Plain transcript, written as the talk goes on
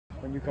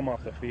when you come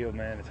off the field,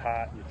 man, it's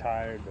hot, you're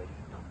tired, but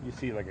you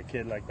see like a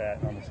kid like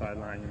that on the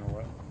sideline, you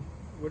know,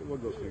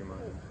 what goes through your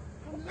mind?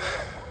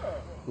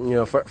 You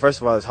know,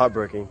 first of all, it's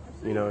heartbreaking.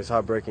 You know, it's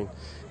heartbreaking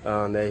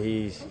that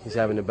he's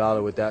having to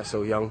battle with that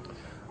so young.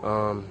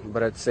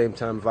 But at the same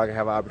time, if I can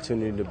have an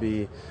opportunity to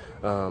be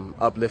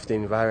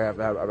uplifting, if I have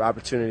an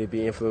opportunity to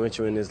be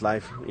influential in his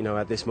life, you know,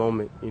 at this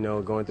moment, you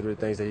know, going through the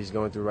things that he's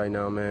going through right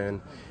now,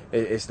 man,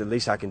 it's the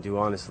least I can do,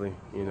 honestly,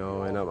 you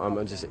know. And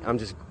I'm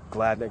just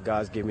glad that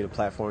God's given me the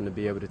platform to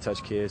be able to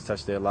touch kids,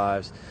 touch their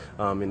lives,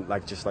 and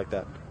just like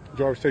that.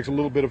 Jarvis, takes a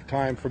little bit of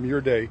time from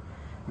your day,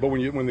 but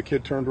when the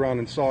kid turned around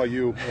and saw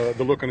you,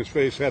 the look on his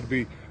face had to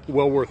be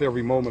well worth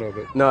every moment of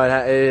it. No,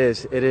 it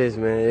is,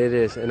 man, it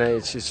is, and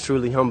it's just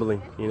truly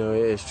humbling. You know,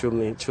 it's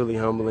truly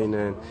humbling,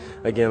 and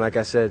again, like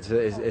I said,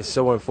 it's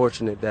so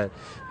unfortunate that,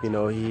 you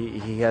know,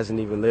 he hasn't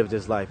even lived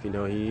his life. You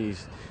know,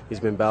 he's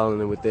been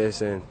battling with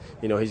this, and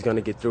you know he's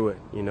gonna get through it.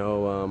 You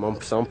know,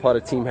 I'm part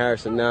of Team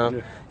Harrison now.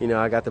 Yeah. You know,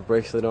 I got the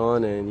bracelet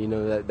on, and you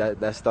know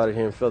that started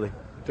here in Philly.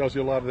 Tells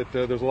you a lot that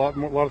there's a lot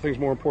of things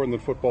more important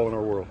than football in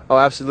our world. Oh,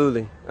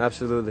 absolutely.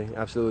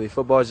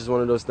 Football is just one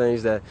of those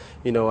things that,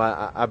 you know,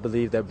 I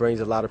believe that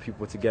brings a lot of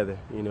people together,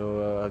 you know,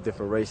 of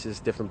different races,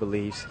 different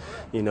beliefs,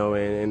 you know,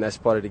 and that's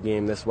part of the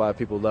game. That's why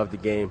people love the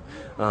game,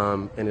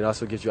 and it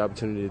also gives you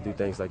opportunity to do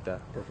things like that.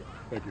 Perfect.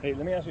 Thank you. Hey,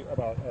 let me ask you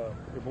about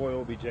your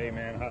boy OBJ,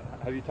 man.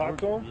 Have you talked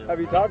to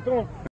him?